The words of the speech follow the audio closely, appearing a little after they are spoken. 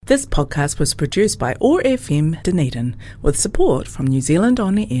This podcast was produced by OARsome Dunedin with support from New Zealand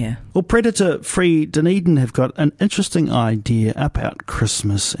On the Air. Well, Predator-Free Dunedin have got an interesting idea about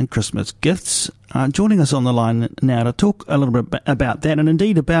Christmas and Christmas gifts. Joining us on the line now to talk a little bit about that and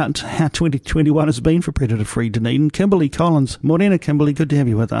indeed about how 2021 has been for Predator-Free Dunedin, Kimberley Collins. Morena, Kimberley, good to have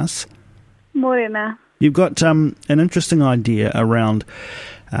you with us. Morena. You've got an interesting idea around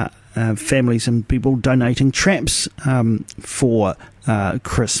families and people donating traps for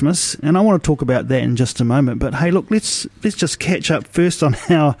Christmas, and I want to talk about that in just a moment. But hey, look, let's just catch up first on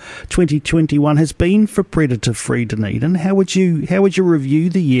how 2021 has been for Predator-Free Dunedin. How would you review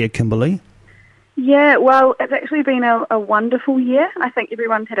the year, Kimberley? Yeah, well, it's actually been a wonderful year. I think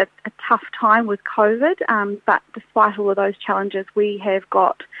everyone's had a tough time with COVID, but despite all of those challenges, we have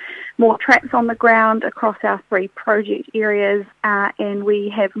got more traps on the ground across our 3 project areas, and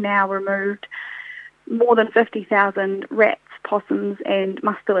we have now removed more than 50,000 rats, possums and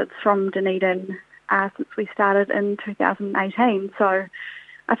mustelids from Dunedin since we started in 2018. So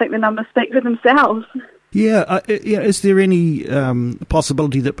I think the numbers speak for themselves. Yeah, is there any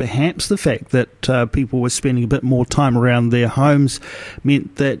possibility that perhaps the fact that people were spending a bit more time around their homes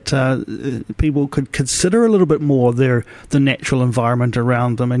meant that people could consider a little bit more the natural environment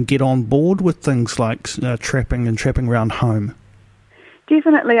around them and get on board with things like trapping around home?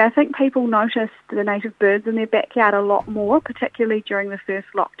 Definitely. I think people noticed the native birds in their backyard a lot more, particularly during the first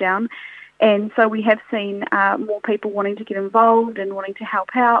lockdown. And so we have seen more people wanting to get involved and wanting to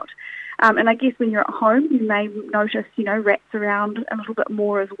help out. And I guess when you're at home, you may notice, rats around a little bit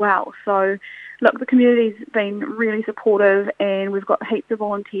more as well. So, look, the community's been really supportive, and we've got heaps of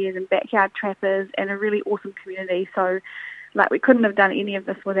volunteers and backyard trappers and a really awesome community. So, we couldn't have done any of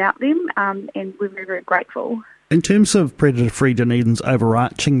this without them, and we're very, very grateful. In terms of Predator-Free Dunedin's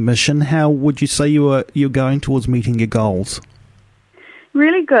overarching mission, how would you say you're going towards meeting your goals?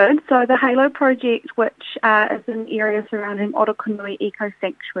 Really good. So the Halo project, which is an area surrounding Orokonui Eco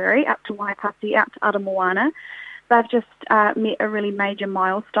Sanctuary up to Waipati, out to Aramoana, they've just met a really major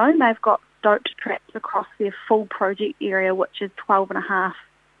milestone. They've got stoked traps across their full project area, which is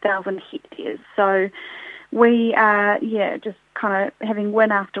 12,500 hectares. So we are, just kind of having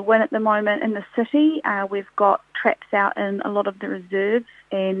win after win at the moment in the city. We've got traps out in a lot of the reserves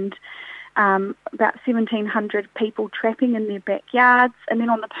and about 1,700 people trapping in their backyards. And then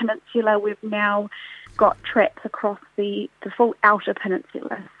on the peninsula, we've now got traps across the full outer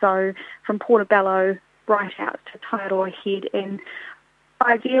peninsula. So from Portobello right out to Taiaroa Head. And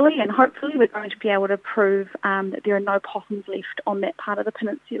ideally and hopefully we're going to be able to prove that there are no possums left on that part of the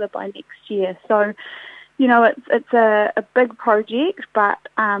peninsula by next year. So, it's a big project, but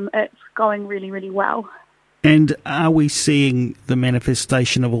it's going really, really well. And are we seeing the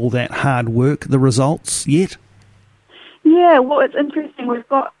manifestation of all that hard work, the results yet? Yeah, well, it's interesting. We've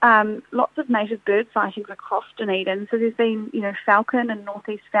got lots of native bird sightings across Dunedin. So there's been, falcon in North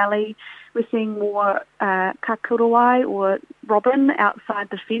East Valley. We're seeing more kakurawai or robin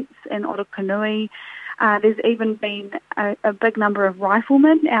outside the fence in Orokonui. There's even been a big number of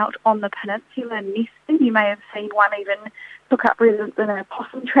riflemen out on the peninsula nesting. You may have seen one even took up residence in a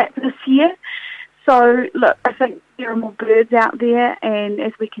possum trap this year. So, look, I think there are more birds out there, and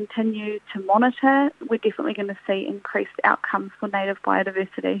as we continue to monitor, we're definitely going to see increased outcomes for native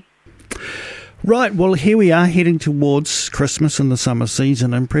biodiversity. Right, well, here we are heading towards Christmas in the summer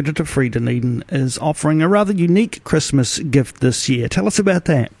season, and Predator-Free Dunedin is offering a rather unique Christmas gift this year. Tell us about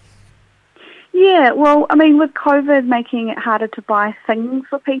that. Yeah, well, with COVID making it harder to buy things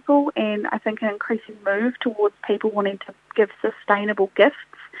for people, and I think an increasing move towards people wanting to give sustainable gifts,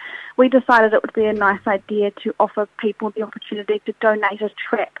 we decided it would be a nice idea to offer people the opportunity to donate a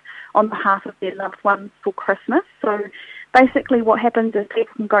trap on behalf of their loved ones for Christmas. So basically what happens is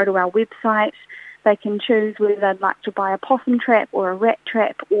people can go to our website, they can choose whether they'd like to buy a possum trap or a rat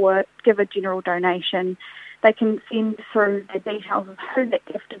trap or give a general donation. They can send through the details of who that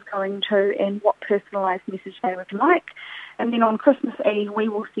gift is going to and what personalised message they would like. And then on Christmas Eve, we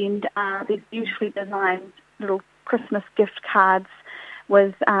will send these beautifully designed little Christmas gift cards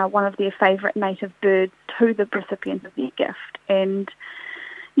with one of their favourite native birds to the recipient of their gift. And,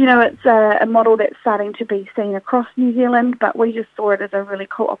 it's a model that's starting to be seen across New Zealand, but we just saw it as a really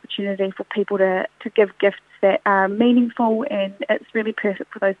cool opportunity for people to give gifts that are meaningful, and it's really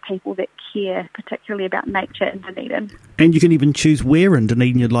perfect for those people that care, particularly about nature in Dunedin. And you can even choose where in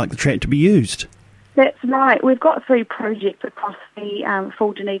Dunedin you'd like the trap to be used. That's right. We've got 3 projects across the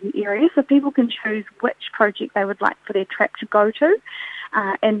full Dunedin area, so people can choose which project they would like for their trap to go to,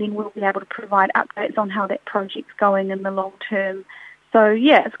 and then we'll be able to provide updates on how that project's going in the long term. So,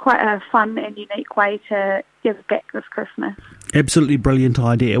 yeah, it's quite a fun and unique way to give back this Christmas. Absolutely brilliant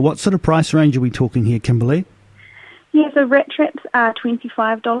idea. What sort of price range are we talking here, Kimberley? Yeah, so rat traps are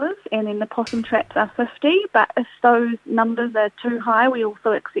 $25 and then the possum traps are $50, but if those numbers are too high, we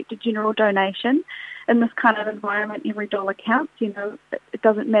also accept a general donation. In this kind of environment, every dollar counts. You know, it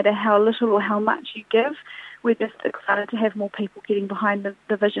doesn't matter how little or how much you give. We're just excited to have more people getting behind the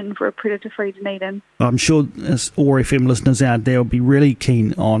vision for a predator-free Dunedin. I'm sure as OARfM listeners out there will be really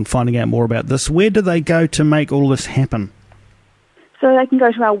keen on finding out more about this. Where do they go to make all this happen? So they can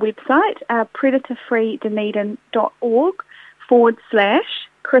go to our website,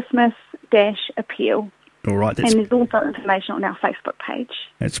 predatorfreedunedin.org/Christmas-appeal. All right. And there's also information on our Facebook page.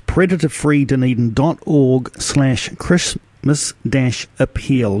 It's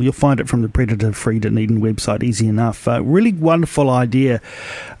predatorfreedunedin.org/Christmas-appeal. You'll find it from the Predator Free Dunedin website, easy enough. Really wonderful idea.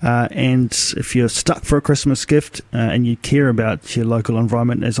 And if you're stuck for a Christmas gift and you care about your local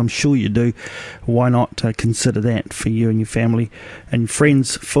environment, as I'm sure you do, why not consider that for you and your family and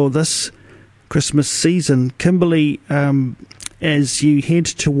friends for this Christmas season. Kimberley, as you head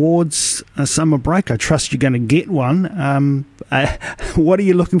towards a summer break, I trust you're going to get one. What are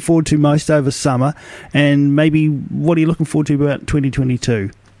you looking forward to most over summer? And maybe what are you looking forward to about 2022?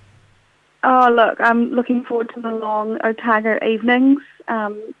 Oh, look, I'm looking forward to the long Otago evenings.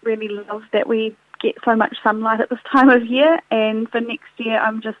 Really love that we get so much sunlight at this time of year. And for next year,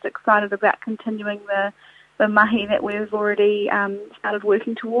 I'm just excited about continuing the mahi that we've already started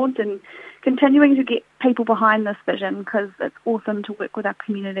working towards and continuing to get people behind this vision, because it's awesome to work with our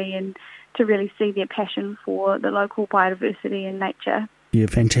community and to really see their passion for the local biodiversity and nature. Yeah,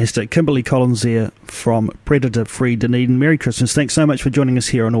 fantastic. Kimberley Collins there from Predator Free Dunedin. Merry Christmas. Thanks so much for joining us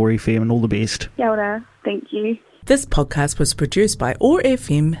here on OARfM, and all the best. Kia ora. Thank you. This podcast was produced by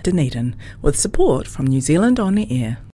OARfM Dunedin with support from New Zealand On the Air.